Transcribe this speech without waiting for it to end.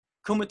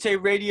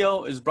Kumite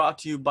Radio is brought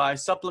to you by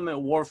Supplement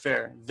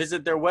Warfare.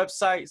 Visit their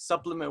website,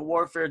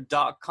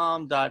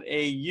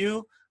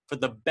 supplementwarfare.com.au, for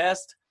the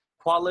best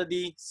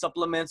quality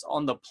supplements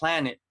on the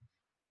planet.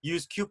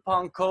 Use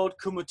coupon code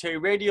Kumite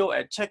Radio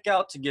at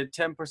checkout to get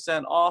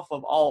 10% off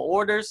of all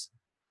orders.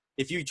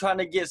 If you're trying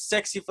to get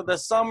sexy for the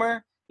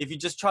summer, if you're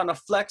just trying to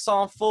flex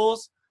on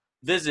fools,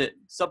 visit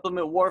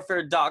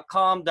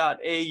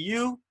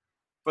supplementwarfare.com.au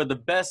for the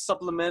best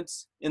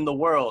supplements in the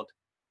world.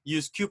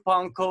 Use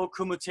coupon code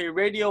Kumite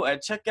Radio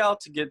at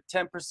checkout to get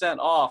 10%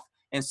 off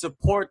and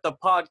support the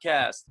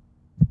podcast.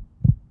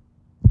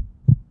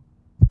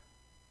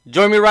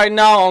 Join me right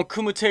now on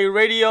Kumite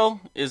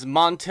Radio is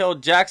Montel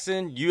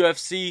Jackson,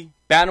 UFC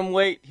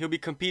Bantamweight. He'll be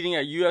competing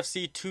at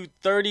UFC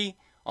 230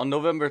 on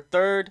November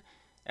 3rd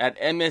at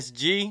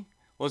MSG.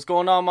 What's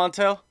going on,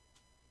 Montel?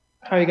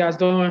 How you guys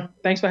doing?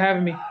 Thanks for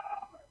having me.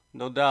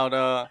 No doubt.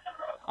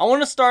 I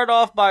want to start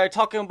off by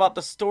talking about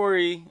the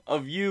story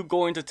of you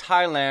going to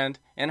Thailand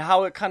and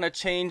how it kind of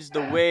changed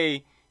the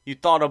way you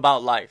thought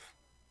about life.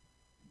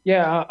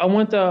 Yeah, I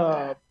went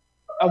to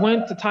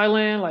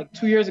Thailand like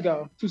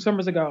 2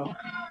 summers ago.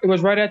 It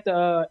was right at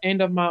the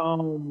end of my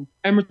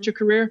amateur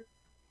career,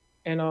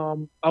 and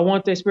I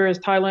wanted to experience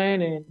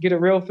Thailand and get a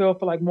real feel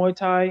for like Muay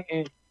Thai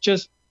and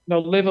just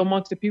live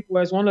amongst the people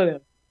as one of them.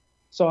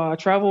 So I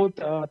traveled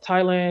to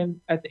Thailand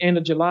at the end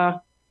of July,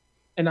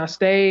 and I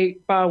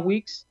stayed 5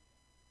 weeks,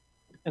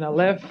 and I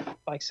left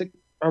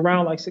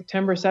around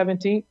September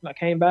 17th, and I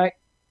came back,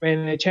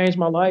 and it changed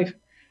my life.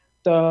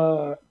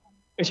 It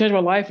changed my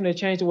life, and it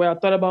changed the way I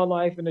thought about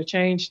life, and it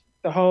changed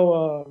the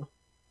whole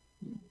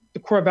the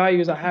core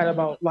values I had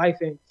about life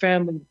and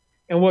family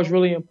and what's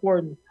really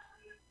important.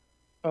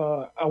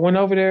 I went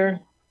over there.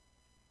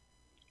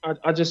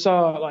 I just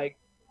saw I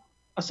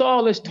saw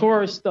all this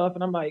tourist stuff,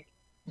 and I'm like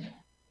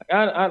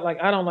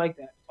I don't like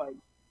that. Like,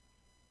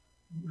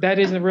 that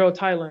isn't real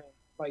Thailand.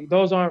 Like,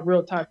 those aren't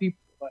real Thai people.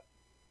 Like,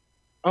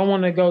 I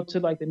want to go to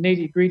like the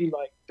nitty gritty,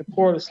 like the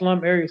poor, the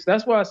slum areas.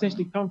 That's where I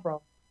essentially come from.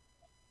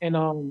 And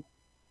when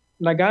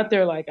I got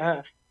there,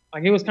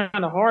 it was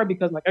kind of hard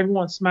because like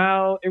everyone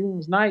smiled, everyone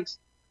was nice.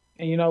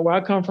 And where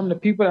I come from, the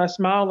people that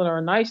smile and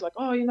are nice, like,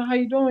 oh, how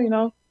you doing?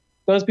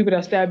 Those people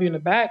that stab you in the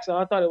back. So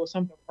I thought it was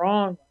something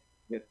wrong.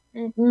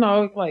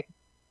 Like,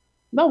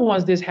 no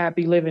one's this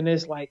happy living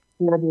this like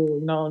horrible,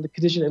 the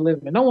condition they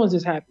live in. No one's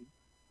this happy.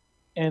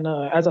 And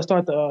as I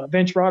start to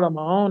venture out on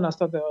my own, I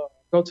start to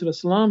go to the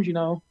slums,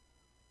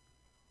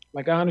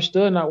 like I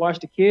understood and I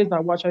watched the kids and I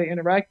watched how they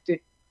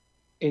interacted.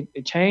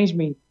 It changed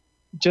me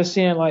just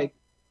seeing like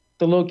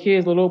the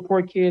little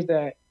poor kids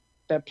that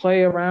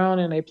play around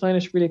and they play in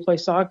the street, they play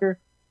soccer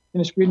in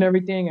the street and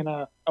everything. And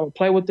I would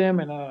play with them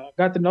and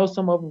got to know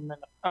some of them.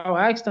 And I would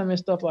ask them and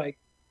stuff like,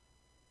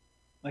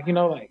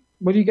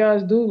 what do you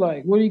guys do?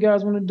 Like, what do you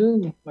guys want to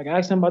do? Like, I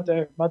asked them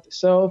about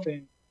themselves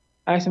and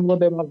asked them a little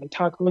bit about like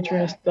Thai culture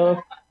and stuff.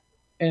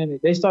 And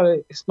they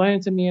started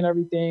explaining to me and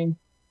everything.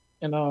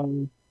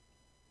 And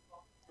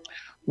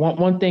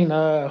one thing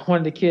one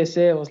of the kids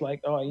said was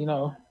like,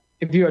 oh,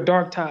 if you're a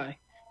dark Thai,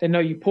 they know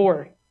you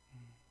poor.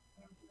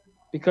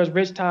 Because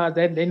rich Thais,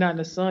 they're not in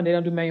the sun, they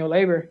don't do manual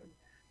labor.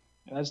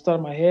 And I just thought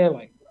in my head,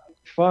 like,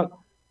 fuck,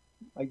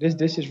 like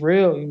this is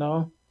real,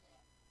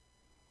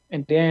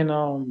 And then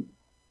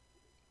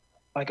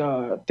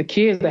the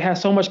kids that have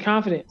so much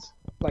confidence.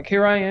 Like,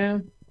 here I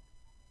am.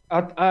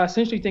 I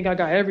essentially think I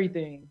got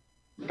everything.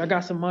 Like, I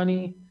got some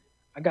money.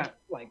 I'm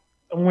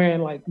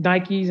wearing like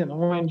Nikes and I'm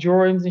wearing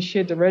Jordans and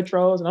shit, the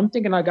retros, and I'm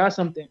thinking I got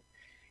something.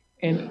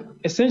 And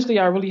essentially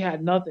I really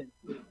had nothing.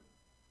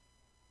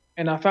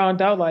 And I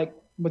found out like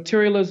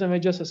materialism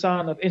is just a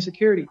sign of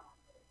insecurity.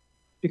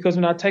 Because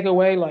when I take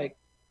away like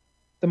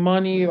the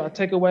money, or I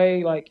take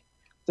away like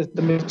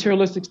the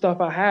materialistic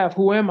stuff I have,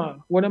 who am I?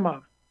 What am I?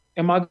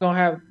 Am I going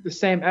to have the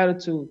same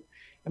attitude?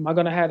 Am I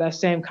going to have that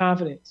same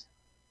confidence?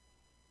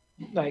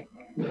 Like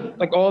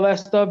all that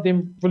stuff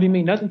didn't really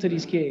mean nothing to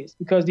these kids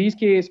because these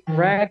kids,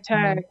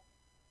 ragtag,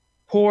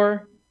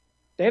 poor,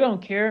 they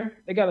don't care.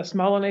 They got a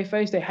smile on their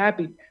face. They're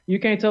happy. You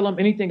can't tell them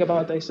anything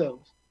about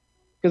themselves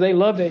because they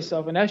love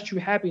themselves, and that's true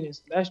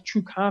happiness. That's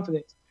true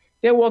confidence.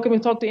 They'll walk up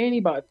and talk to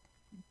anybody.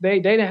 They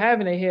didn't have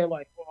in their head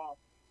like, oh,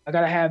 I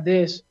got to have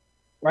this,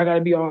 or I got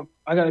to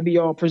be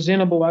all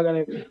presentable. I got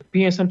to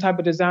be in some type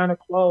of designer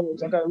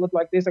clothes. I got to look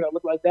like this. I got to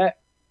look like that.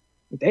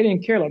 They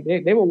didn't care. Like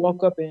they would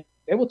walk up and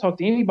they would talk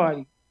to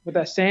anybody with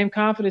that same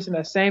confidence and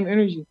that same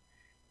energy.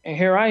 And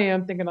here I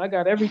am thinking I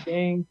got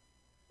everything,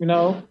 and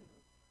I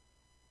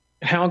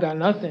don't got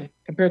nothing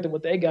compared to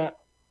what they got.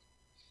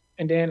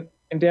 And then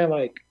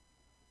like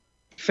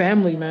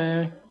family,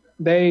 man,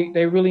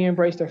 they really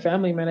embrace their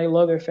family, man. They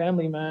love their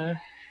family, man.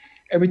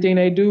 Everything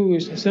they do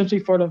is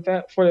essentially for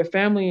their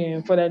family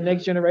and for that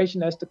next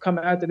generation that's to come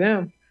after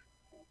them.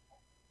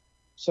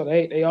 So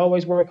they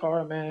always work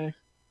hard, man.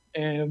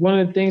 And one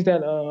of the things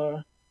that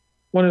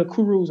one of the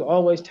gurus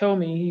always tell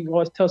me, he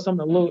always tells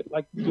something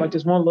like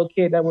this one little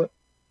kid that would,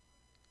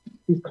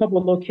 these couple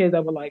of little kids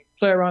that would like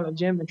play around the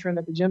gym and train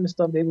at the gym and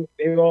stuff. They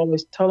would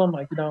always tell him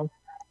like,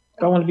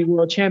 I want to be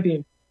world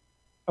champion.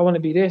 I want to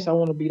be this. I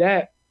want to be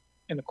that.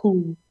 And the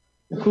Kuru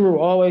he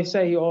always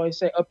say,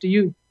 up to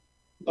you,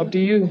 up to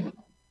you.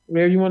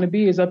 Wherever you want to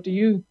be is up to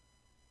you.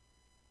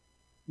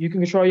 You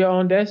can control your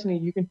own destiny.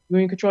 You can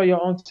control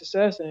your own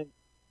success, and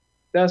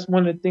that's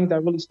one of the things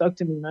that really stuck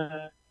to me,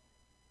 man.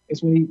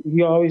 It's when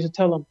he always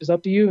tell them, it's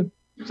up to you.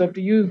 It's up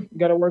to you. You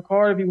gotta work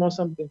hard if you want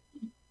something.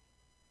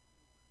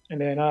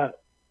 And then I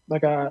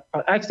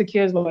asked the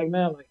kids, like,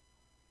 man, like,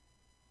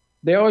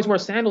 they always wear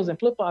sandals and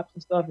flip flops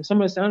and stuff, and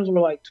some of the sandals were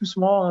like too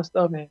small and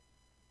stuff. And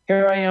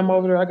here I am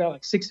over there. I got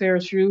like 6 pair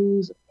of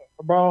shoes.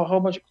 I brought a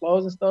whole bunch of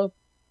clothes and stuff.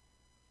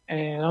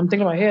 And I'm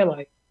thinking in my head,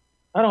 like,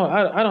 I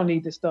don't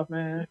need this stuff,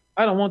 man.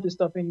 I don't want this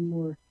stuff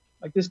anymore.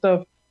 Like, this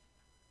stuff,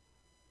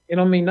 it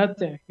don't mean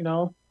nothing, you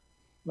know.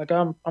 Like,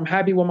 I'm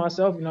happy with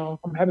myself, you know.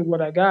 I'm happy with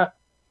what I got.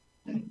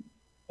 And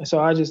so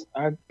I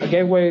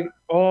gave away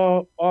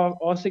all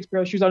 6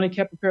 pair of shoes. I only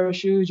kept a pair of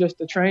shoes just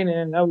to train,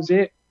 and that was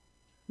it.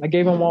 I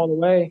gave them all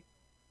away,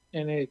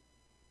 and it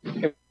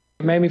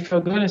made me feel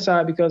good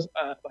inside because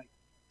like,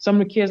 some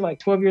of the kids, like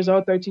 12 years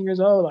old, 13 years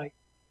old, like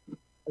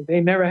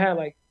they never had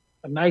like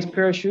a nice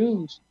pair of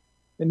shoes.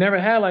 They never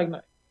had like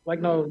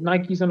no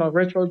Nikes and no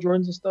retro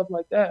Jordans and stuff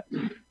like that.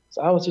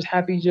 So I was just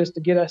happy just to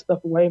get that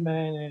stuff away,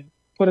 man, and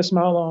put a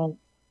smile on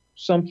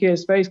some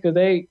kid's face because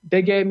they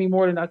gave me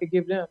more than I could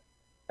give them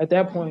at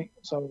that point.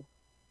 So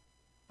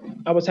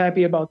I was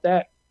happy about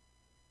that.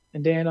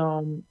 And then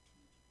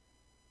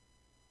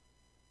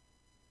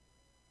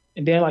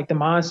like the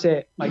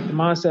mindset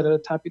of the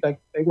type, like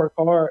they work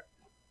hard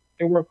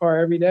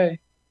every day.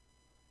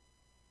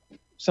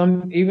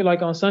 Some, even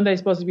like on Sunday, it's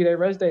supposed to be their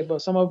rest day,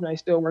 but some of them, they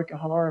still working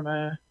hard,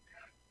 man.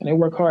 And they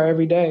work hard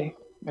every day.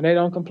 And they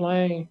don't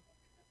complain.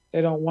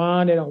 They don't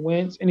whine. They don't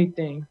wince,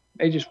 anything.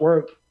 They just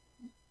work.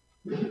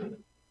 And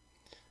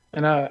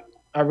I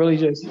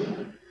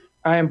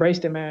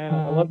embraced it, man.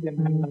 I loved it,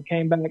 man. I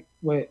came back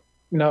with,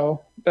 you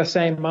know, that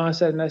same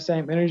mindset and that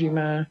same energy,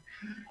 man.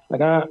 Like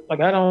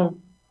I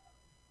don't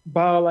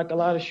buy like a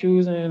lot of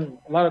shoes and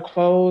a lot of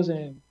clothes,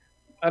 and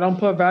I don't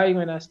put value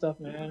in that stuff,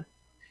 man.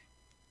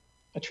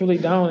 I truly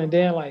don't. And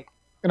then, like,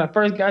 when I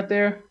first got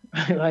there,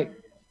 like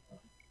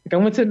I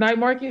went to the night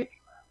market.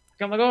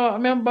 I'm like, oh,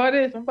 man, I'm about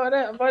this, I'm about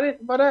that, I'm about it,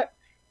 I'm about that,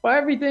 buy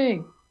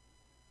everything.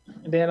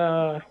 And then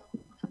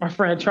my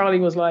friend Charlie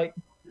was like,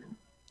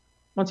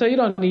 Montel, you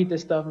don't need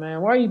this stuff,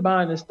 man. Why are you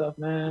buying this stuff,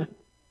 man?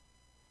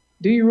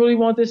 Do you really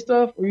want this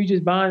stuff, or are you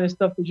just buying this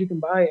stuff because you can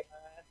buy it,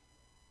 man?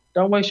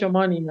 Don't waste your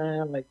money,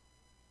 man. Like,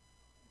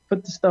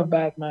 put the stuff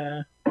back,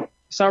 man.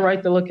 It's all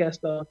right to look at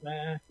stuff,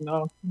 man.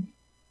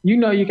 You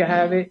know you can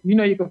have it. You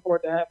know you can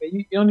afford to have it.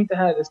 You don't need to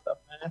have this stuff,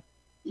 man.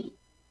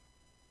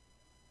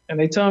 And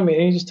they told me,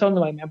 and he just told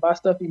me, like, man, buy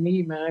stuff you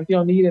need, man. If you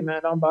don't need it,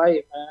 man, don't buy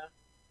it, man.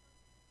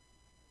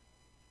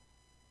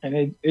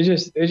 And it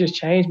just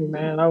changed me,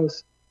 man. I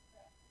was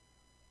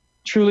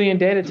truly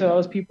indebted to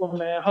those people,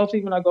 man.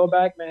 Hopefully when I go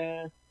back,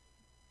 man,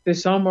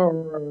 this summer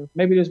or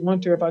maybe this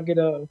winter, if I get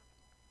a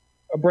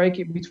break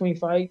in between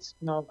fights,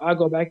 you know, I'll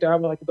go back there. I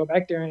would like to go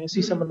back there and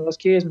see some of those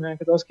kids, man,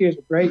 because those kids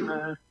were great,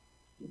 man.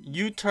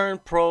 You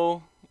turned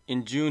pro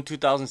in June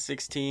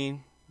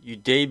 2016. You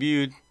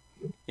debuted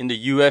in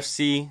the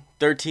UFC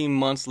 13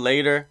 months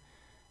later.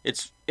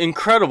 It's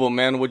incredible,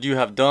 man, what you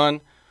have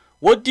done.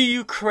 What do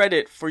you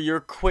credit for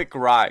your quick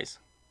rise?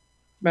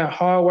 Man,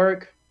 hard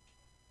work,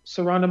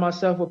 surrounding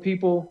myself with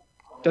people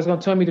that's going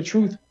to tell me the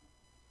truth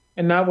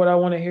and not what I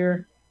want to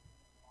hear.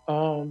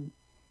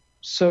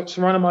 So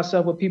surrounding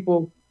myself with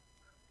people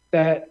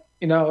that,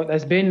 you know,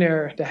 that's been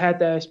there, that had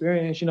that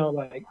experience, you know,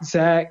 like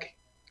Zach.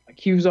 Like,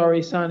 he was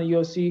already signed to the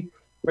UFC.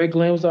 Ray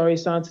Glenn was already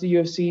signed to the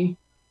UFC.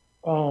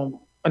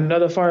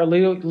 Another fighter,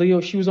 Leo,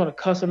 she was on the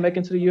cusp of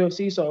making to the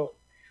UFC. So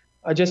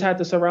I just had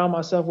to surround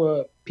myself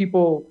with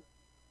people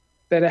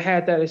that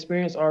had that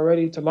experience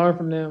already, to learn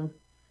from them,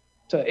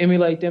 to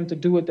emulate them, to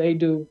do what they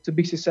do, to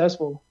be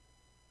successful,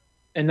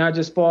 and not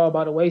just fall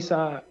by the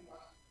wayside.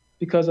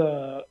 Because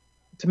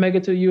to make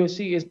it to the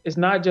UFC, it's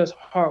not just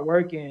hard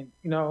work and,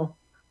 you know,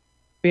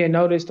 being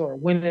noticed or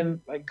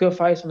winning like good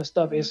fights and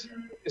stuff. It's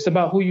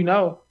about who you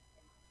know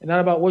and not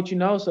about what you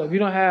know. So if you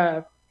don't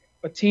have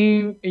a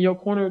team in your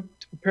corner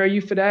to prepare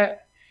you for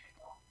that,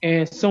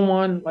 and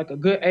someone like a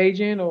good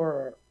agent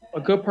or a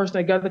good person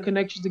that got the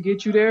connections to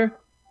get you there,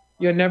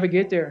 you'll never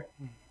get there.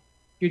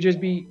 You just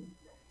be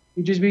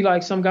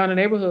like some guy in the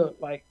neighborhood.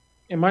 Like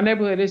in my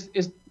neighborhood,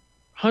 it's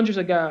hundreds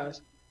of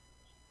guys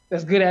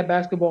that's good at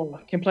basketball,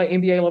 can play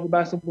NBA level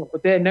basketball,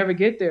 but they'll never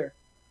get there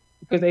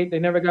because they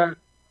never got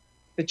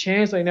the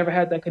chance, or they never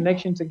had that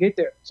connection to get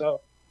there. So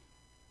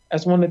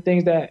that's one of the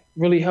things that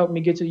really helped me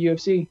get to the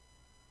UFC.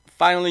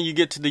 Finally, you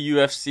get to the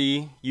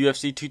UFC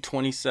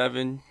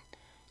 227.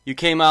 You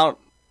came out,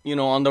 you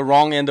know, on the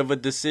wrong end of a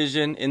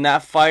decision in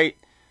that fight.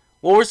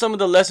 What were some of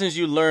the lessons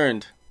you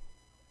learned?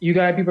 You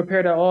got to be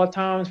prepared at all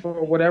times for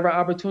whatever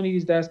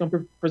opportunities that's going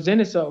to present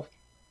itself.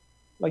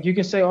 Like, you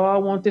can say, oh, I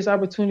want this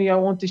opportunity, I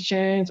want this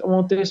chance, I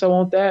want this, I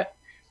want that.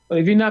 But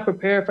if you're not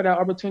prepared for that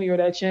opportunity or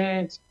that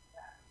chance,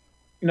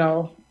 you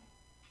know,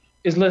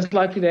 it's less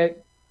likely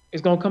that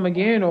it's going to come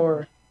again,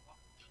 or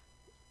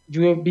you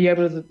will be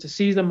able to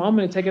seize the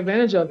moment and take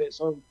advantage of it.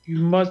 So you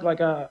must, like,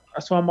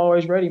 that's why I'm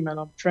always ready, man.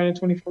 I'm training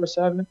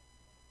 24/7.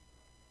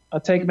 I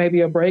take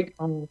maybe a break,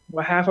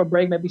 half a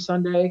break, maybe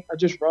Sunday. I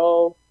just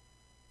roll,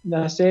 and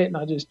that's it, and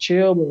I just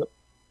chill. But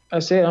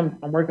that's it. I'm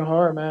working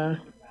hard,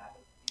 man,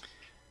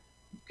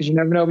 because you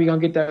never know when you're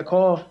gonna get that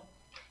call.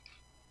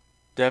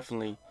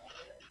 Definitely.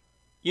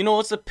 You know,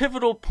 it's a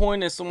pivotal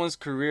point in someone's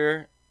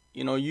career.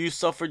 You know, you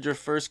suffered your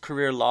first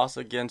career loss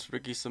against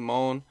Ricky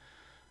Simón.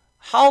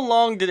 How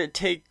long did it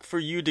take for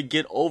you to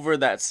get over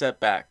that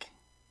setback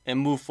and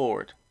move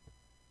forward?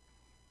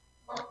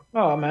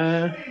 Oh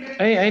man,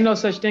 ain't no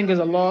such thing as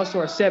a loss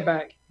or a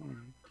setback.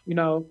 You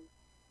know,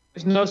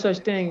 there's no such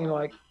thing.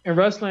 Like in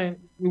wrestling,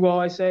 we will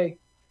always say,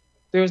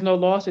 "There's no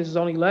losses, there's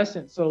only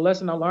lessons." So the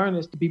lesson I learned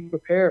is to be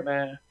prepared,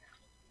 man.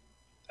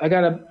 I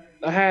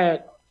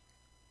had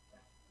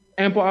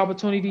ample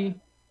opportunity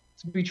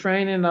to be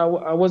training.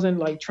 I wasn't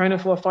like training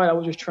for a fight. I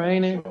was just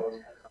training.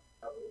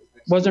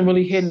 Wasn't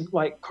really hitting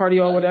like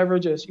cardio or whatever.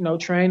 Just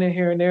training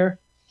here and there.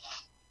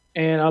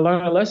 And I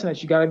learned a lesson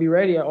that you got to be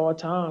ready at all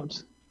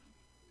times.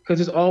 Because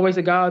there's always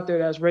a guy out there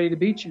that's ready to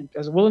beat you,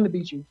 that's willing to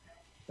beat you,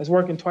 that's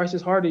working twice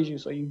as hard as you.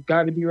 So you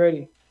got to be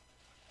ready.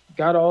 You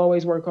got to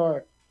always work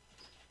hard.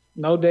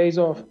 No days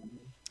off.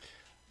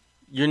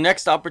 Your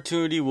next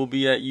opportunity will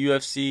be at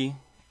UFC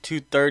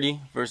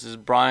 230 versus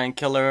Brian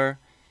Kelleher.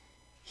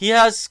 He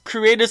has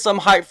created some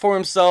hype for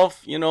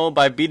himself,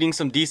 by beating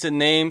some decent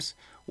names.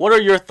 What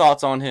are your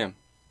thoughts on him?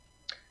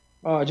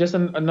 Just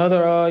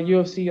another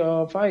UFC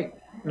fight.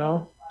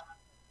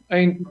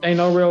 Ain't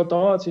no real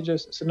thoughts.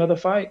 It's another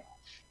fight.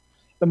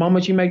 The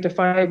moment you make the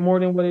fight more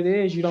than what it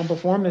is, you don't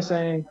perform the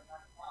same.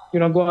 You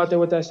don't go out there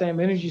with that same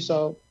energy.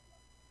 So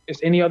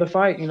it's any other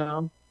fight,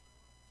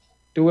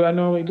 Do what I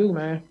normally do,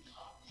 man.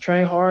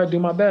 Train hard, do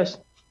my best.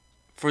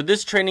 For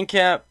this training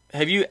camp,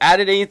 have you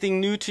added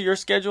anything new to your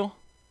schedule?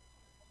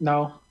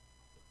 No.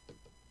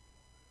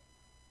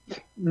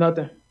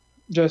 Nothing.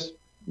 Just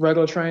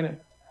regular training.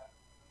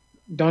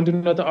 Don't do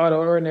nothing out of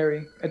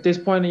ordinary. At this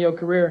point in your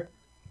career,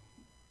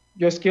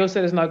 your skill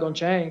set is not going to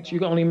change. You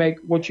can only make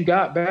what you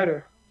got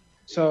better.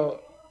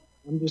 So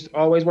I'm just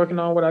always working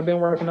on what I've been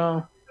working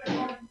on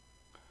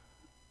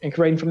and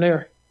creating from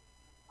there.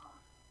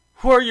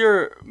 Who are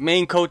your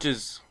main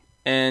coaches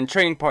and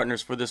training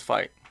partners for this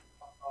fight?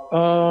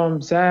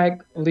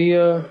 Zach,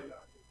 Leah.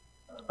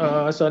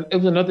 So it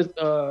was another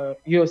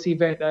UFC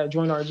vet that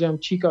joined our gym,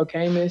 Chico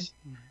Camus.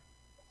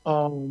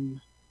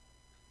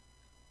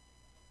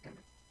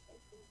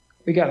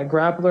 We got a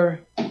grappler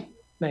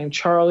named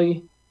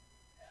Charlie.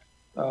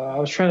 I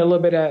was training a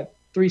little bit at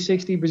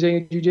 360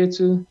 Brazilian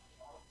Jiu-Jitsu.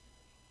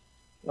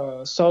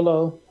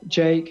 Solo,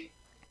 Jake.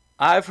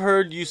 I've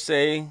heard you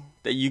say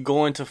that you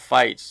go into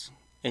fights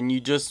and you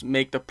just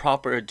make the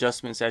proper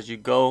adjustments as you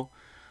go.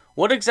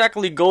 What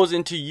exactly goes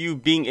into you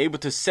being able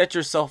to set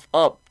yourself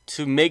up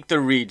to make the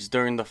reads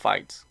during the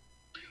fights?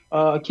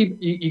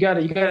 You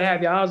gotta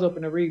have your eyes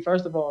open to read,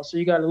 first of all. So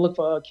you gotta look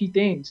for key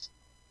things.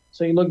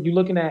 So you're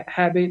looking at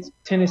habits,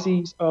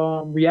 tendencies,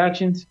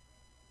 reactions,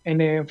 and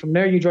then from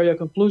there you draw your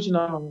conclusion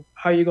on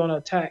how you're gonna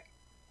attack,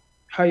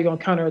 how you're gonna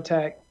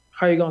counterattack,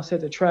 how you're gonna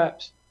set the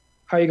traps,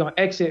 how you're gonna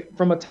exit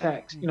from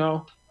attacks.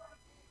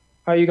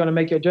 How you're gonna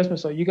make your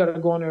adjustments. So you gotta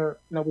go in there,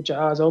 with your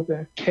eyes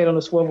open, head on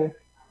the swivel,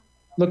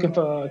 looking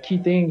for key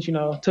things,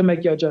 to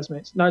make your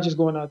adjustments. Not just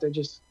going out there,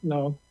 just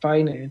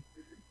fighting and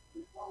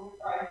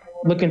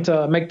looking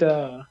to make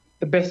the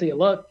best of your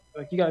luck.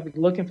 Like you gotta be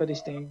looking for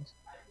these things.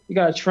 You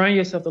gotta train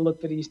yourself to look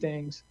for these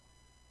things.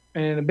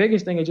 And the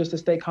biggest thing is just to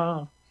stay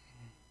calm.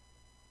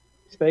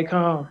 Stay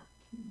calm.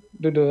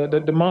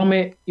 The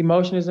moment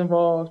emotion is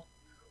involved,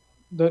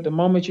 the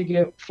moment you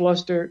get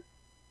flustered,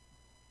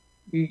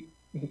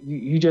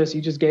 you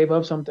just gave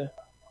up something.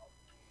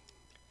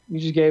 You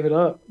just gave it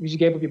up. You just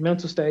gave up your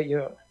mental state,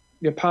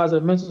 your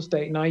positive mental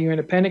state. Now you're in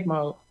a panic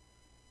mode.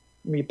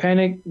 When you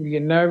panic, you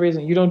get nervous,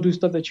 and you don't do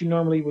stuff that you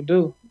normally would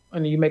do,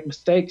 and you make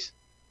mistakes.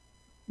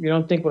 You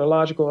don't think with a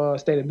logical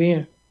state of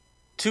being.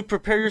 To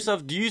prepare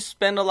yourself, do you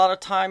spend a lot of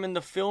time in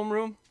the film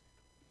room?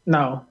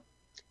 No.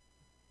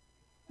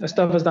 That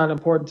stuff is not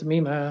important to me,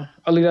 man.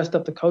 I leave that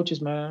stuff to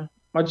coaches, man.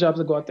 My job is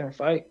to go out there and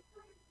fight.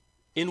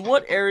 In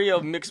what area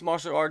of mixed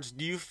martial arts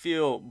do you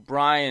feel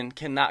Brian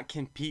cannot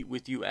compete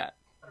with you at?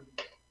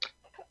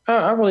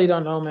 I really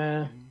don't know,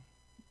 man.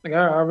 Like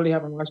I really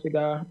haven't watched the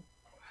guy.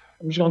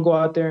 I'm just gonna go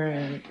out there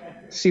and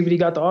see what he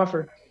got to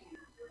offer.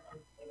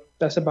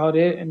 That's about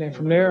it. And then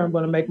from there, I'm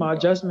gonna make my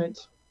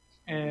adjustments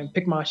and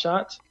pick my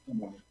shots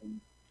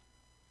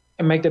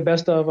and make the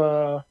best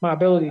of my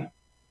ability.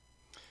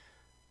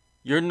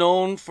 You're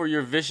known for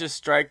your vicious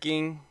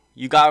striking.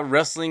 You got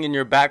wrestling in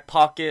your back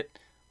pocket.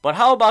 But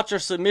how about your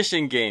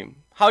submission game?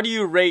 How do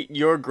you rate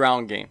your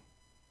ground game?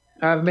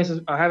 I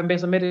haven't been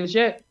submitted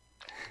yet.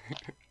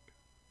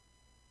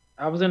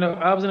 I was in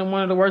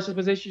one of the worst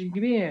positions you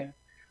could be in.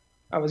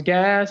 I was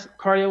gassed,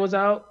 cardio was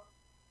out,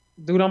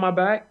 dude on my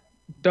back,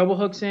 double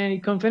hooks in, he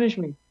couldn't finish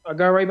me. I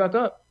got right back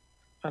up.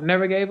 I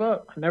never gave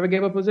up. I never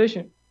gave up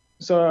position.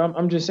 So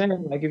I'm just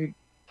saying, like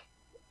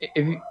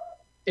if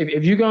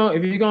if you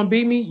gonna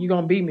beat me, you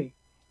gonna beat me.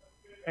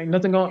 Ain't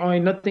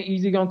nothing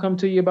easy gonna come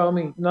to you about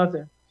me.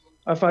 Nothing.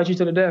 I'll fight you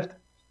to the death.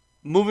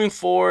 Moving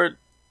forward,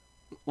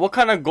 what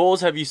kind of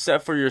goals have you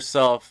set for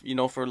yourself,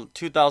 for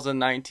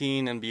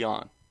 2019 and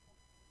beyond?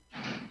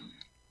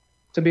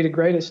 To be the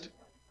greatest.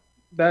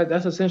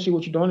 That's essentially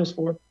what you're doing this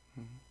for.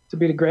 To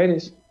be the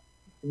greatest.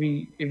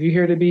 If you're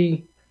here to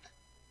be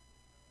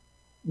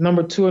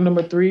number 2 or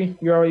number 3,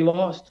 you already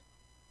lost.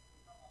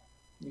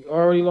 You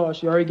already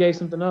lost. You already gave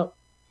something up.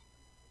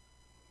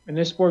 In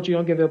this sport, you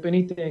don't give up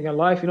anything. In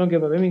life, you don't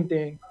give up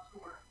anything.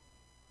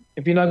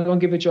 If you're not gonna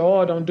give it your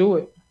all, don't do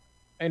it.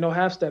 Ain't no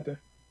half stepping.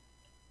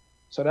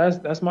 So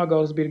that's my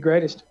goal, is to be the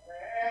greatest.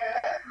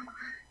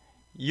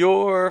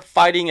 You're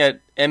fighting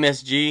at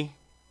MSG.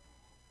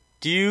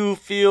 Do you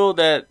feel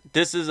that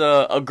this is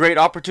a great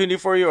opportunity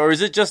for you, or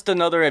is it just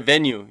another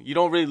venue? You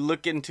don't really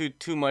look into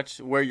too much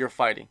where you're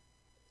fighting.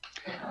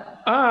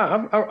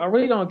 I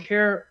really don't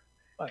care.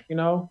 Like,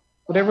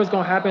 whatever's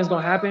gonna happen is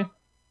gonna happen.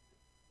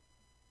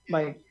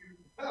 Like,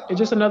 it's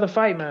just another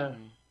fight,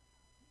 man.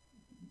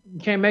 You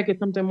can't make it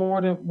something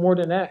more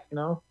than that,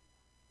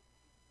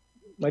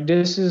 Like,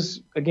 this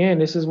is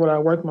what I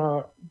work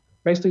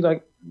basically,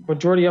 like,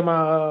 majority of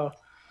my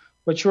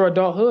mature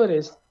adulthood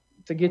is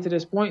to get to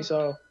this point.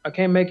 So I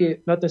can't make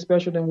it nothing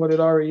special than what it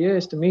already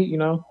is to me,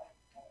 I'm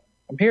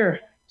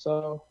here.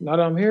 So now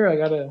that I'm here, I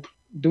gotta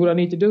do what I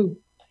need to do.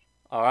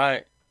 All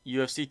right.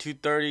 UFC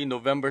 230,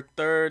 November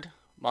 3rd.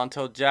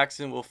 Montel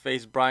Jackson will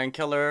face Brian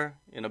Kelleher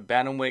in a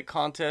bantamweight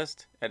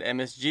contest at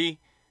MSG.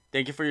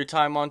 Thank you for your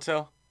time,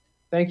 Montel.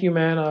 Thank you,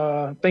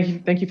 man.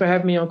 Thank you for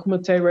having me on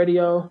Kumite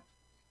Radio.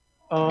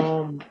 I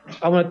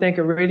want to thank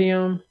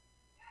Iridium,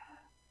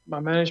 my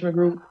management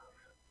group.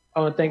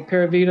 I want to thank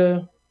Pura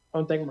Vida. I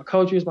want to thank my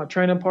coaches, my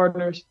training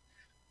partners,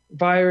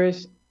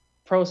 Virus,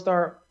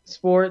 ProStar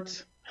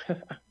Sports,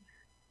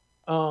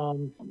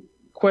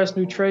 Quest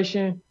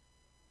Nutrition,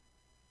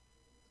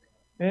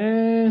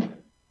 and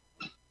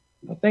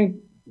I think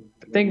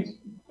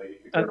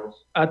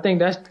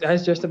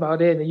that's just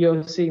about it. The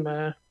UFC,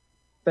 man.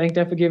 Thank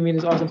them for giving me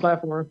this awesome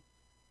platform.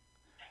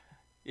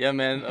 Yeah,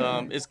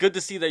 man. It's good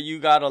to see that you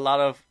got a lot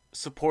of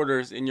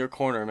supporters in your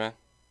corner, man.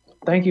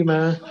 Thank you,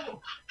 man.